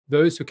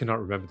Those who cannot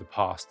remember the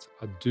past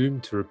are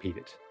doomed to repeat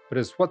it. But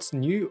is what's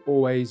new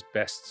always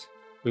best?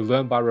 We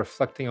learn by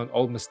reflecting on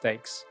old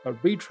mistakes,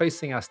 but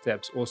retracing our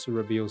steps also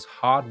reveals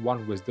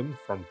hard-won wisdom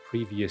from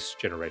previous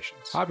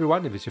generations. Hi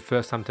everyone, if it's your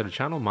first time to the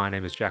channel, my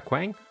name is Jack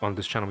Wang. On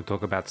this channel we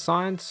talk about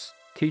science,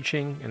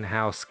 teaching, and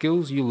how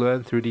skills you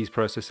learn through these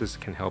processes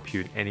can help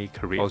you in any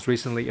career. I was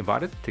recently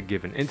invited to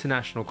give an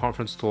international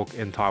conference talk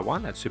in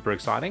Taiwan. That's super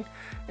exciting.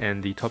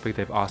 And the topic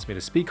they've asked me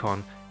to speak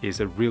on is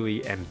a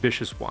really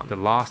ambitious one. The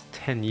last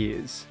 10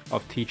 years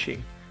of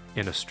teaching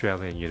in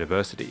Australian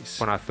universities.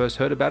 When I first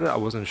heard about it, I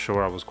wasn't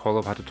sure I was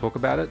qualified to talk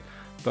about it,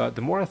 but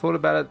the more I thought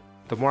about it,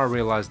 the more I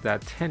realized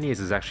that 10 years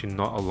is actually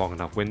not a long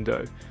enough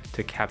window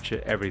to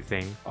capture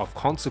everything of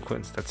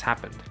consequence that's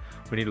happened.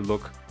 We need to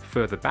look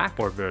further back,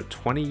 over a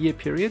 20-year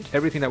period.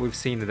 Everything that we've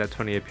seen in that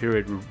 20-year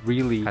period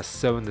really has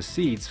sown the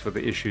seeds for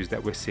the issues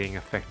that we're seeing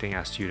affecting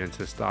our students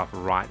and staff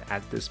right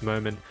at this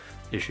moment.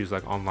 Issues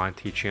like online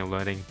teaching and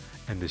learning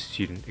and the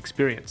student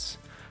experience.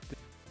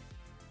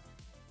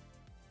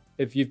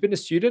 If you've been a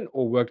student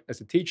or worked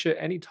as a teacher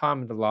any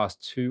time in the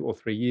last 2 or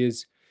 3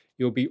 years,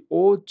 you'll be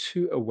all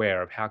too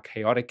aware of how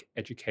chaotic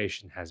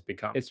education has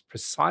become. It's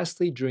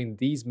precisely during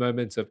these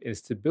moments of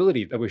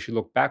instability that we should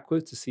look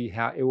backwards to see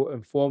how it will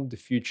inform the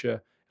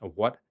future and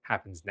what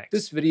happens next.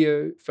 This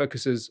video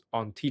focuses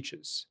on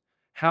teachers,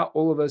 how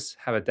all of us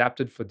have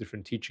adapted for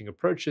different teaching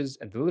approaches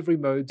and delivery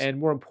modes, and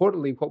more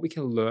importantly, what we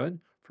can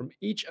learn from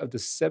each of the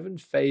 7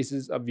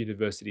 phases of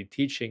university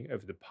teaching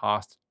over the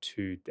past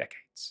 2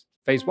 decades.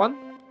 Phase 1,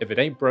 if it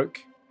ain't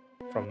broke,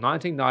 from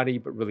 1990,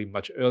 but really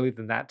much earlier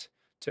than that,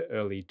 to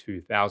early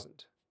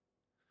 2000.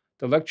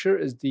 The lecture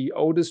is the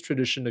oldest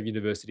tradition of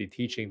university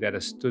teaching that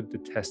has stood the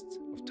test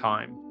of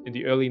time. In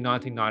the early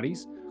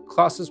 1990s,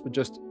 classes were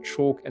just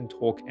chalk and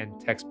talk and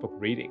textbook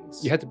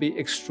readings. You had to be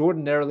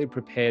extraordinarily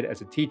prepared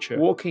as a teacher,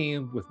 walking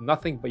in with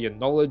nothing but your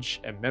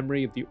knowledge and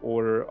memory of the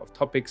order of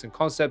topics and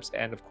concepts,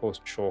 and of course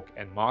chalk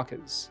and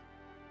markers.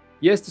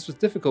 Yes, this was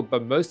difficult,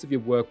 but most of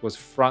your work was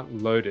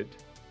front-loaded.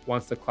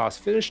 Once the class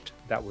finished,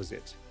 that was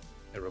it.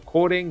 No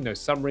recording, no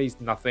summaries,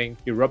 nothing.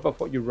 You rub off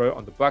what you wrote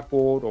on the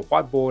blackboard or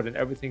whiteboard and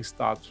everything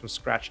starts from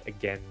scratch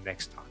again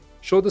next time.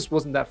 Sure, this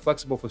wasn't that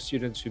flexible for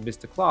students who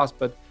missed a class,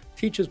 but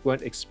teachers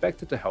weren't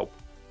expected to help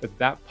with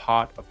that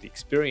part of the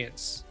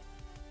experience.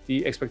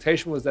 The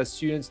expectation was that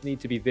students need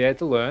to be there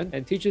to learn,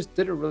 and teachers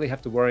didn't really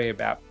have to worry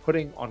about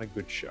putting on a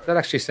good show. That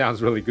actually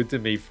sounds really good to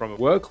me from a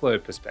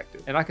workload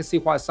perspective, and I can see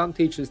why some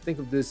teachers think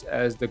of this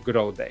as the good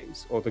old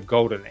days or the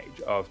golden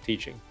age of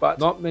teaching. But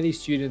not many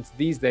students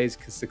these days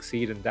can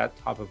succeed in that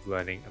type of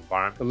learning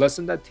environment. The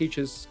lesson that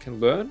teachers can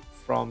learn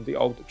from the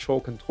old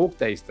chalk and talk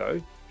days,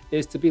 though,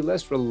 is to be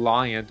less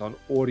reliant on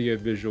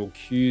audio-visual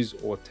cues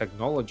or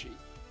technology.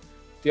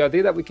 The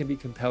idea that we can be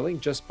compelling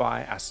just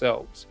by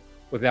ourselves,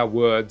 with our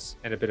words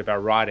and a bit of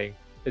our writing,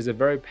 is a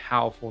very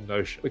powerful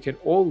notion. We can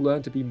all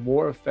learn to be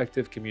more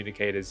effective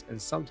communicators,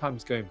 and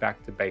sometimes going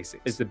back to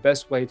basics is the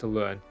best way to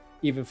learn,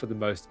 even for the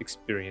most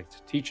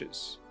experienced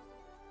teachers.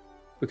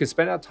 We can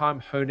spend our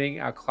time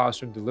honing our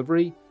classroom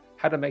delivery,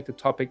 how to make the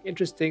topic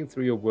interesting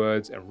through your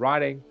words and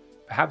writing,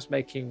 perhaps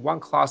making one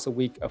class a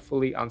week a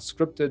fully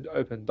unscripted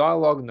open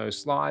dialogue, no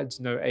slides,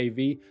 no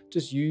AV,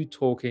 just you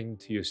talking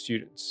to your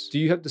students. Do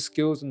you have the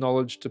skills and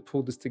knowledge to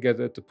pull this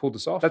together, to pull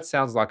this off? That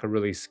sounds like a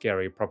really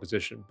scary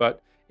proposition,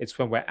 but it's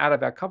when we're out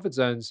of our comfort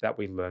zones that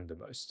we learn the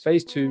most.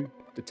 Phase 2,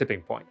 the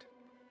tipping point.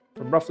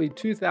 From roughly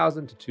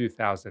 2000 to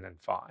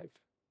 2005.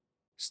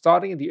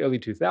 Starting in the early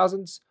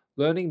 2000s,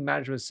 learning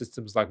management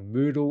systems like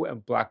Moodle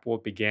and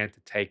Blackboard began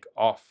to take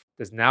off.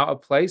 There's now a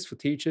place for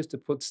teachers to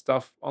put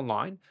stuff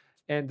online,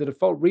 and the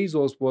default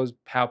resource was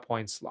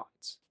PowerPoint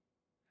slides.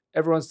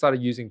 Everyone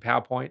started using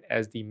PowerPoint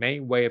as the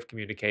main way of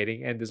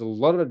communicating, and there's a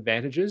lot of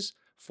advantages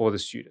for the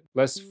student.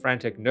 Less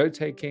frantic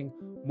note-taking,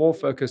 more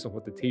focus on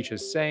what the teacher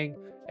is saying,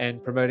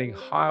 and promoting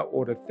higher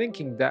order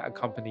thinking that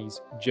accompanies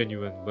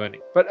genuine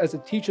learning. But as a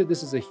teacher,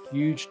 this is a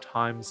huge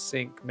time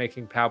sink.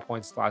 Making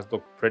PowerPoint slides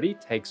look pretty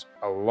takes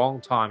a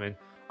long time, and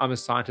I'm a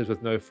scientist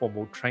with no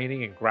formal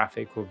training in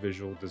graphic or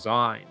visual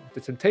design.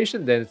 The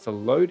temptation then is to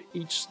load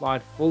each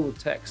slide full of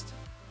text,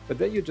 but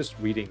then you're just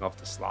reading off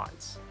the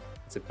slides.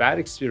 It's a bad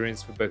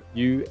experience for both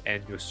you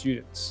and your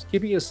students.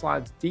 Keeping your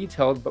slides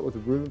detailed but with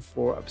room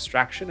for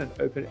abstraction and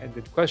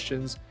open-ended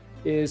questions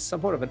is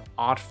somewhat of an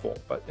art form,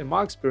 but in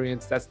my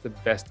experience, that's the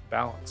best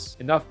balance.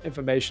 Enough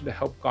information to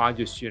help guide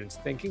your students'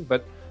 thinking,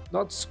 but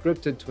not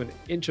scripted to an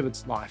inch of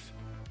its life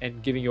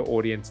and giving your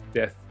audience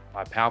death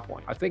by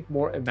PowerPoint. I think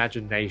more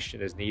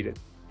imagination is needed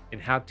in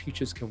how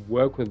teachers can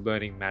work with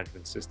learning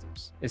management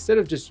systems. Instead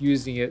of just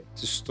using it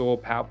to store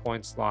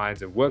PowerPoint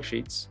slides and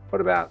worksheets, what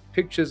about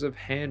pictures of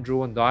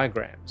hand-drawn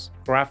diagrams,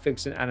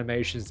 graphics and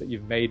animations that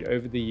you've made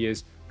over the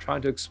years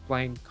trying to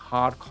explain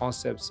hard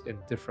concepts in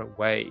different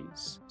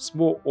ways?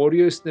 Small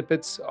audio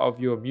snippets of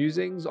your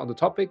musings on the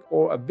topic,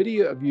 or a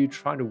video of you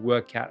trying to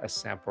work out a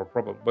sample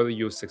problem, whether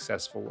you're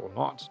successful or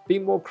not. Be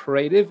more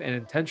creative and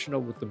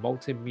intentional with the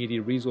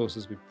multimedia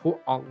resources we put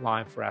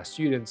online for our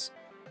students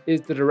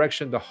is the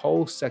direction the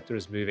whole sector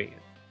is moving in.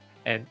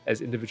 And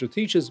as individual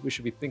teachers, we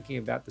should be thinking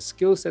about the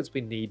skill sets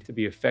we need to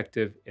be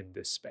effective in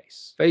this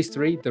space. Phase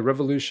 3, the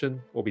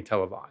revolution will be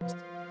televised.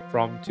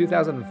 From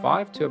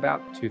 2005 to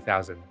about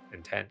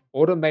 2010,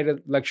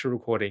 automated lecture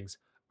recordings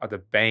are the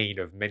bane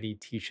of many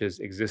teachers'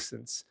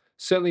 existence.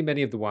 Certainly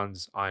many of the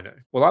ones I know.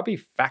 Will I be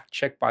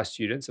fact-checked by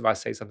students if I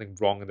say something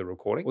wrong in the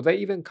recording? Will they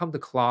even come to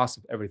class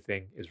if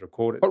everything is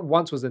recorded? What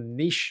once was a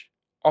niche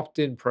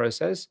opt-in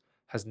process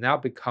has now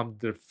become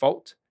the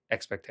default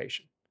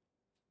expectation.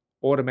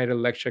 Automated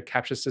lecture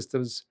capture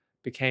systems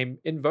became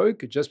in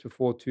vogue just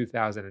before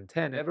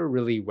 2010, never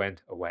really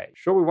went away.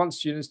 Sure, we want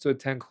students to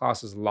attend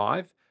classes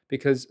live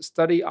because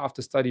study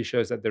after study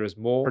shows that there is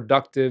more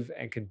productive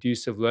and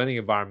conducive learning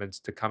environments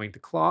to coming to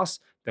class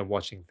than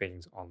watching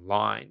things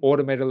online.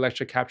 Automated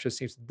lecture capture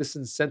seems to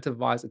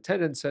disincentivize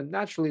attendance, so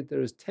naturally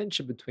there is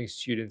tension between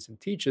students and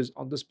teachers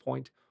on this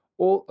point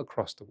all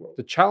across the world.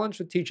 The challenge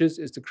for teachers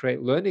is to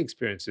create learning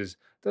experiences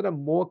that are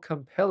more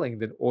compelling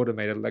than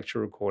automated lecture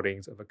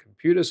recordings of a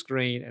computer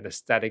screen and a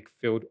static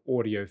field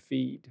audio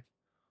feed.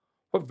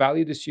 What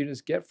value do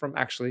students get from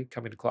actually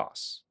coming to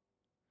class?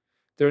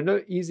 There are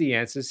no easy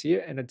answers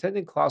here, and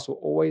attending class will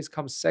always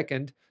come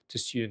second to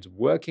students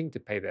working to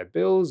pay their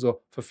bills or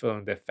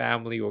fulfilling their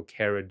family or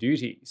carer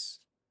duties.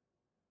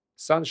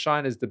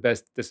 Sunshine is the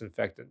best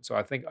disinfectant, so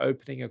I think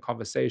opening a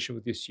conversation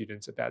with your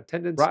students about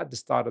attendance right at the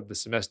start of the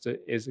semester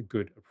is a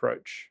good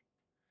approach.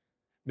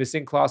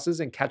 Missing classes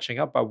and catching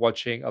up by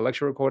watching a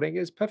lecture recording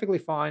is perfectly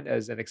fine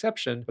as an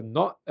exception, but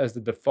not as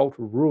the default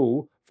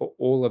rule for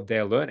all of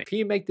their learning. Can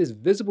you make this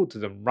visible to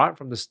them right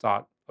from the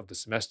start of the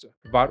semester?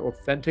 Provide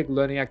authentic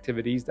learning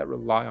activities that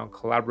rely on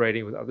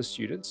collaborating with other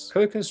students,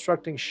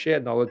 co-constructing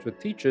shared knowledge with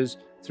teachers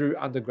through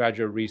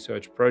undergraduate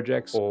research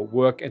projects or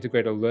work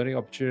integrated learning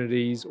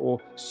opportunities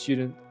or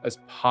student as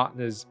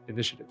partners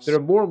initiatives. There are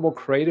more and more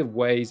creative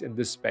ways in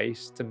this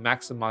space to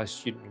maximize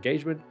student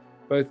engagement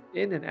both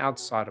in and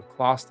outside of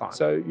class time.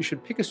 So you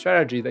should pick a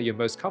strategy that you're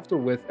most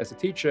comfortable with as a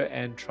teacher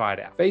and try it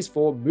out. Phase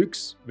 4,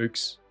 MOOCs,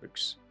 MOOCs,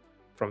 MOOCs.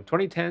 From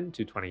 2010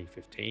 to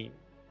 2015.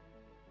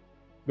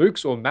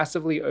 MOOCs, or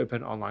massively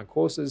open online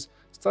courses,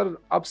 started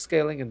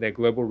upscaling in their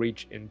global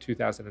reach in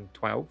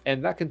 2012,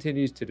 and that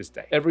continues to this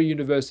day. Every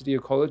university or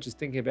college is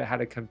thinking about how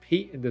to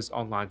compete in this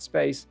online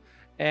space,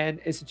 and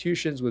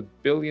institutions with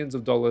billions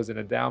of dollars in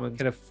endowment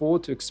can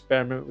afford to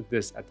experiment with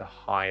this at the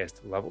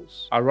highest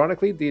levels.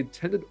 Ironically, the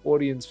intended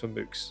audience for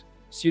MOOCs,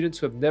 students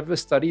who have never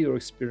studied or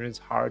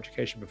experienced higher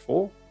education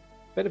before,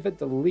 benefit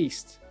the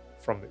least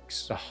from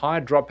MOOCs. The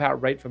high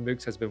dropout rate for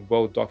MOOCs has been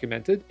well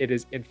documented. It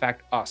is in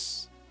fact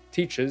us,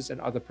 teachers and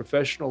other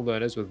professional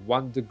learners with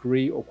 1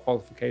 degree or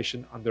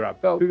qualification under our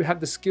belt, who have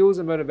the skills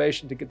and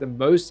motivation to get the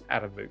most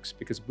out of MOOCs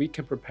because we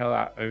can propel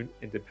our own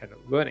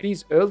independent learning.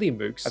 These early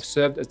MOOCs have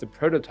served as the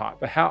prototype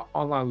for how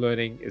online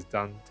learning is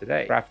done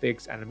today.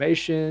 Graphics,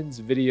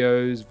 animations,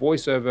 videos,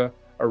 voiceover,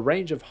 a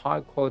range of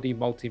high-quality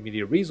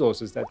multimedia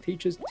resources that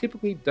teachers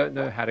typically don't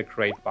know how to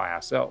create by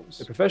ourselves.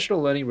 The professional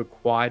learning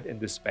required in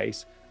this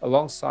space,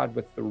 alongside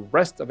with the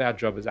rest of our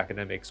job as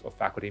academics or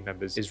faculty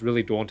members, is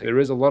really daunting. There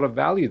is a lot of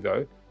value,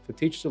 though, for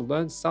teachers to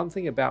learn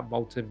something about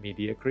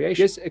multimedia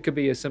creation. Yes, it could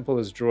be as simple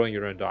as drawing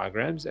your own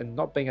diagrams and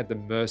not being at the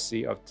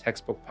mercy of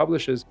textbook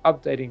publishers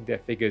updating their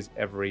figures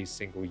every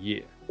single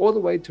year, all the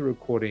way to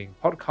recording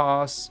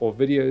podcasts or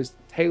videos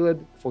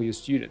tailored for your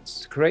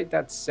students to create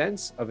that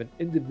sense of an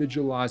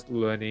individualized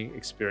learning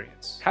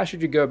experience. How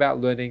should you go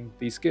about learning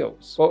these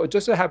skills? Well, it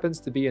just so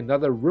happens to be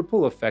another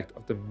ripple effect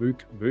of the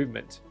MOOC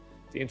movement.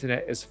 The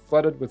internet is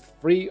flooded with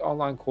free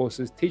online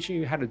courses teaching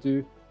you how to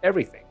do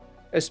everything,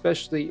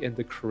 especially in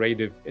the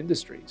creative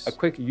industries. A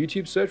quick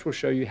YouTube search will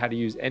show you how to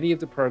use any of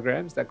the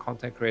programs that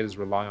content creators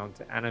rely on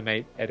to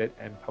animate, edit,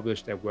 and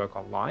publish their work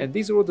online. And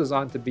these are all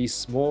designed to be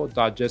small,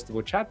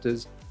 digestible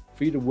chapters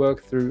for you to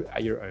work through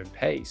at your own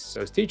pace.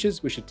 So as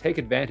teachers, we should take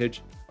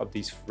advantage of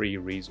these free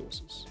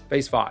resources.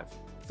 Phase 5,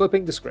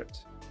 flipping the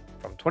script,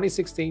 from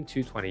 2016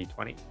 to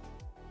 2020.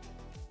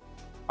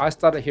 I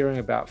started hearing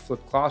about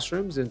flipped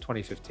classrooms in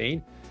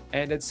 2015,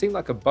 and it seemed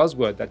like a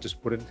buzzword that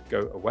just wouldn't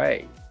go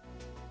away.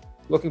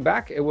 Looking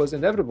back, it was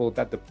inevitable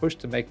that the push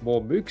to make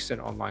more MOOCs and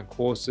online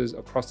courses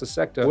across the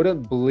sector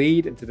wouldn't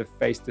bleed into the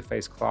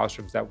face-to-face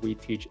classrooms that we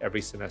teach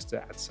every semester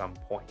at some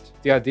point.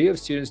 The idea of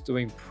students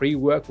doing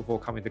pre-work before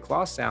coming to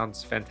class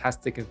sounds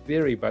fantastic in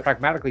theory, but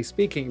pragmatically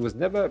speaking, it was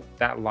never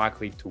that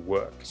likely to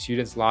work.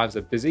 Students' lives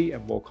are busy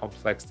and more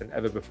complex than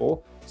ever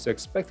before, so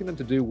expecting them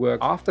to do work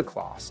after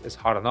class is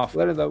hard enough,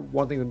 let alone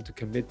wanting them to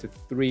commit to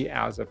 3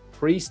 hours of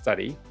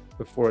pre-study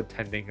before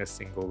attending a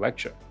single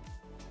lecture.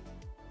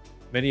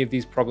 Many of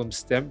these problems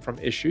stem from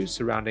issues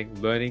surrounding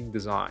learning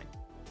design.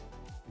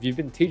 If you've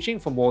been teaching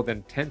for more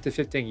than 10 to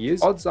 15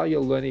 years, odds are your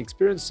learning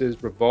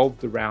experiences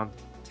revolved around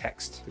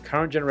text. The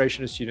current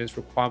generation of students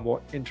require more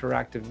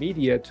interactive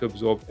media to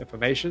absorb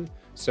information,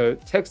 so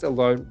text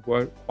alone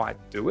won't quite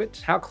do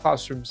it. How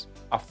classrooms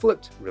are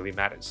flipped really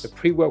matters. The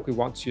pre-work we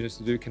want students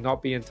to do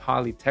cannot be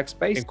entirely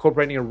text-based,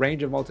 incorporating a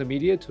range of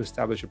multimedia to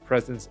establish a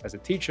presence as a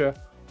teacher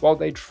while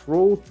they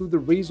trawl through the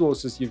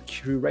resources you've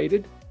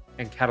curated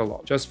and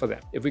catalog just for them.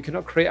 If we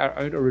cannot create our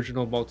own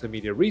original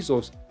multimedia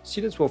resource,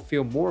 students will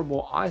feel more and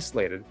more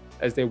isolated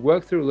as they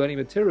work through learning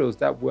materials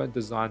that weren't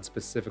designed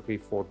specifically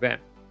for them.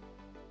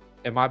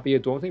 It might be a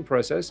daunting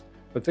process,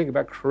 but think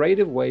about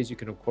creative ways you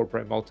can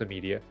incorporate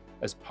multimedia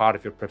as part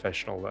of your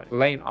professional learning. The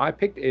lane I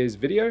picked is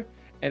video,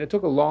 and it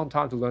took a long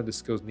time to learn the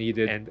skills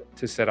needed and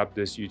to set up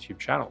this YouTube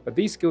channel. But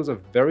these skills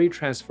are very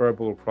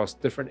transferable across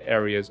different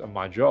areas of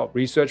my job.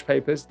 Research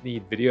papers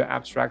need video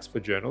abstracts for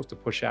journals to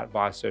push out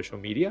via social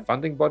media.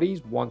 Funding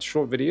bodies want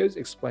short videos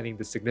explaining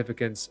the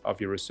significance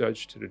of your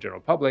research to the general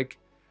public.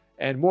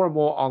 And more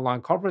online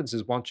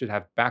conferences want you to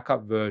have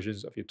backup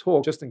versions of your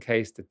talk just in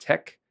case the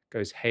tech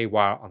goes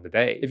haywire on the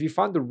day. If you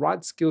find the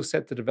right skill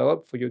set to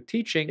develop for your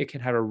teaching, it can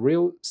have a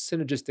real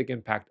synergistic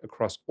impact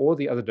across all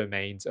the other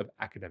domains of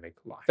academic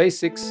life. Phase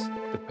 6,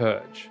 the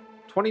Purge,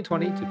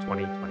 2020 to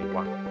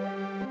 2021.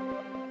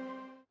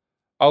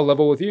 I'll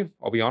level with you,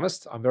 I'll be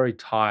honest, I'm very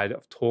tired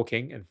of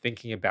talking and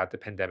thinking about the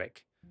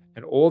pandemic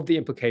and all of the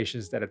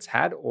implications that it's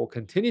had or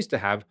continues to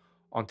have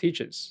on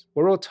teachers.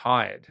 We're all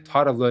tired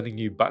of learning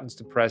new buttons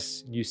to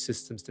press, new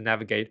systems to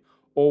navigate,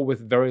 all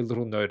with very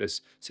little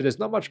notice. So there's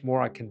not much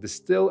more I can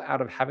distill out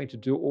of having to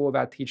do all of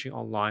our teaching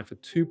online for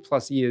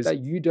 2+ years that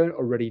you don't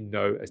already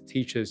know as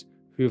teachers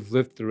who have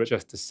lived through it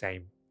just the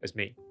same as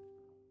me.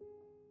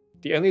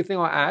 The only thing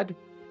I'll add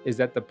is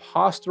that the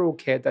pastoral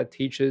care that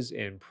teachers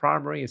in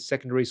primary and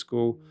secondary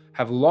school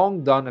have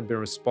long done and been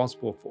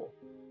responsible for,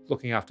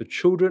 looking after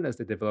children as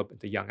they develop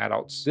into young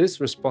adults.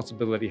 This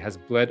responsibility has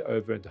bled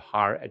over into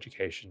higher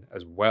education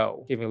as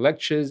well. Giving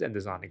lectures and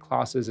designing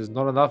classes is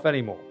not enough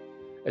anymore,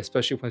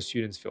 especially when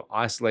students feel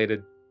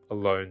isolated,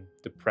 alone,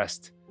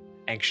 depressed,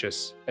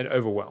 anxious, and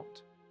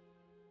overwhelmed.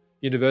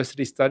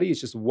 University study is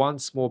just one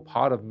small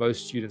part of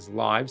most students'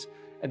 lives,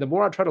 and the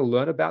more I try to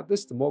learn about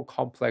this, the more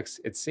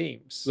complex it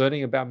seems.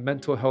 Learning about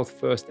mental health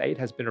first aid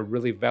has been a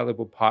really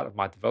valuable part of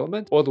my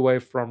development, all the way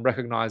from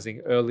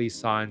recognizing early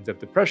signs of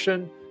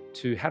depression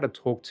to how to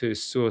talk to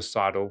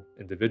suicidal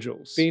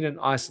individuals. Being in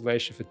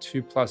isolation for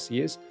 2+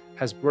 years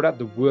has brought out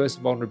the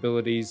worst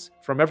vulnerabilities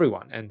from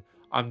everyone, and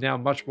I'm now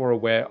much more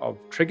aware of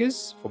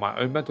triggers for my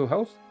own mental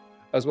health,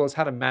 as well as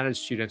how to manage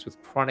students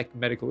with chronic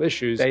medical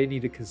issues they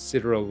need to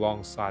consider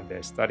alongside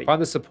their study.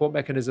 Find the support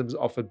mechanisms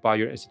offered by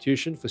your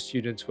institution for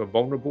students who are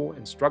vulnerable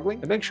and struggling,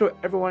 and make sure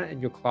everyone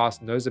in your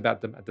class knows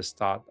about them at the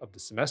start of the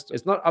semester.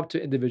 It's not up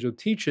to individual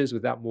teachers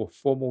without more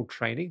formal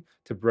training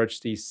to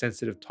broach these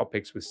sensitive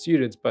topics with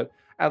students, but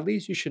at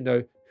least you should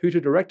know who to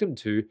direct them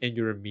to in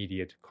your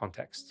immediate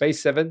context. Phase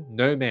 7,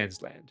 no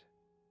man's land,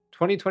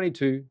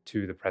 2022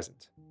 to the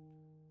present.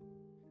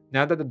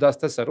 Now that the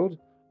dust has settled,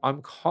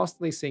 I'm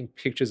constantly seeing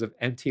pictures of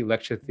empty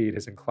lecture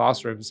theaters and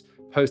classrooms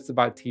posted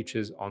by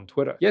teachers on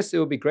Twitter. Yes, it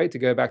would be great to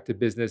go back to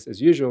business as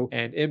usual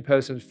and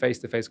in-person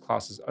face-to-face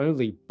classes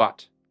only,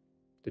 but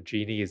the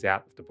genie is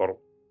out of the bottle.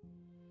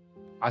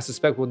 I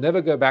suspect we'll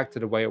never go back to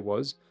the way it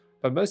was,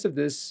 but most of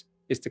this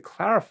is to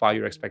clarify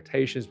your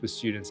expectations with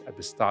students at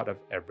the start of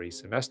every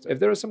semester. If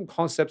there are some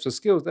concepts or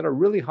skills that are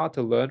really hard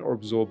to learn or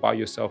absorb by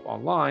yourself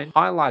online,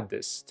 highlight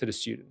this to the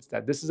students,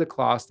 that this is a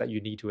class that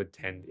you need to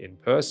attend in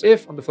person.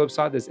 If, on the flip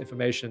side, there's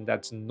information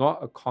that's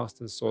not a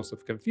constant source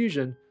of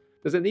confusion,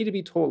 does it need to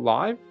be taught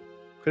live?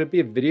 Could it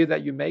be a video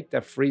that you make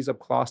that frees up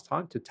class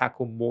time to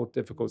tackle more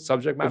difficult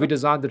subject matter? If we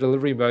design the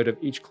delivery mode of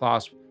each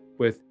class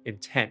with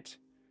intent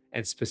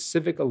and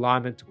specific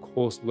alignment to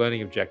course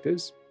learning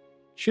objectives,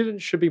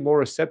 students should be more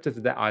receptive to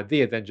that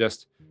idea than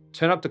just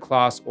turn up to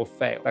class or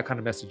fail. That kind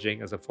of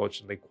messaging is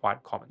unfortunately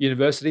quite common.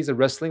 Universities are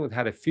wrestling with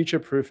how to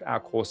future-proof our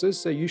courses,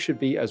 so you should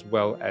be as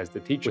well as the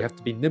teacher. We have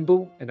to be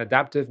nimble and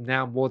adaptive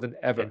now more than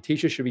ever, and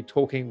teachers should be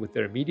talking with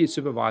their immediate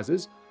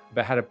supervisors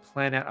about how to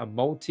plan out a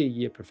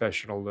multi-year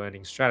professional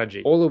learning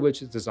strategy, all of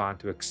which is designed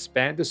to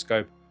expand the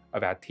scope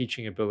of our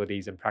teaching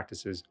abilities and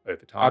practices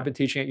over time. I've been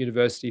teaching at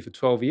university for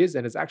 12 years,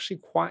 and it's actually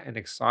quite an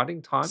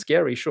exciting time.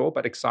 Scary, sure,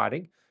 but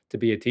exciting to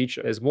be a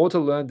teacher. There's more to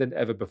learn than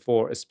ever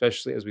before,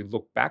 especially as we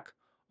look back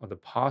on the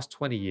past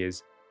 20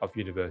 years of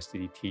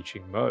university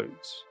teaching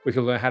modes. We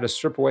can learn how to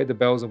strip away the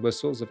bells and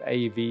whistles of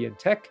AEV and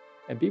tech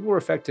and be more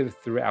effective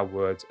through our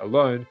words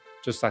alone,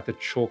 just like the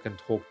chalk and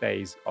talk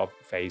days of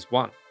phase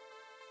 1.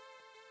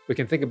 We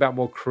can think about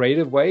more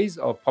creative ways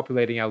of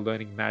populating our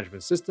learning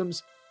management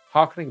systems,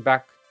 harkening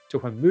back to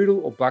when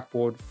Moodle or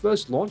Blackboard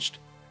first launched,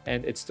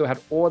 and it still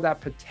had all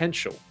that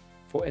potential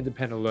for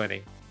independent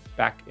learning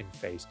back in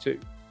phase 2.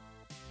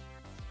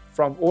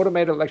 From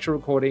automated lecture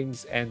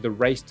recordings and the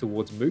race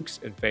towards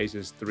MOOCs in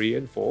phases 3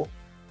 and 4,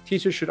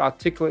 teachers should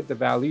articulate the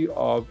value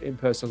of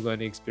in-person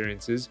learning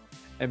experiences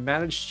and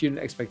manage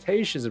student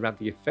expectations around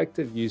the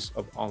effective use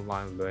of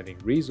online learning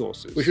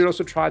resources. We should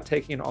also try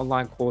taking an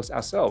online course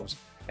ourselves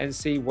and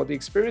see what the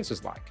experience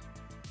is like.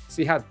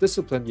 See how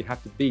disciplined you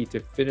have to be to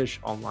finish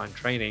online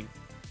training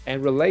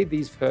and relay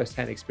these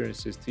first-hand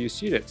experiences to your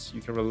students.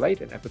 You can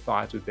relate and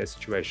empathize with their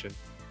situation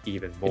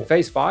even more. In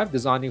phase 5,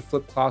 designing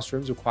flipped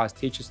classrooms requires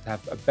teachers to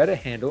have a better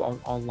handle on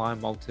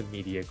online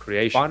multimedia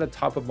creation. Find a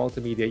type of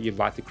multimedia you'd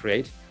like to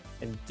create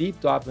and deep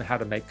dive on how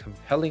to make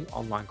compelling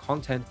online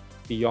content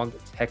beyond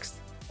text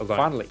alone.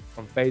 Finally,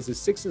 from phases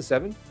 6 and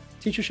 7,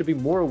 teachers should be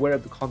more aware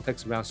of the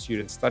context around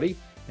student study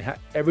and how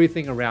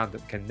everything around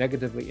them can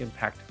negatively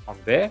impact on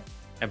their,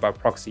 and by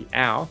proxy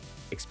our,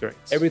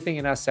 experience. Everything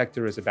in our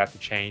sector is about to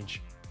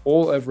change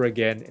all over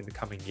again in the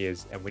coming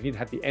years, and we need to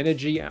have the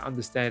energy and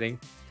understanding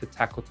to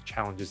tackle the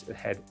challenges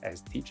ahead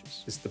as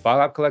teachers. This is the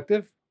BioLab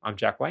Collective. I'm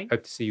Jack Wayne.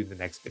 Hope to see you in the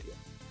next video.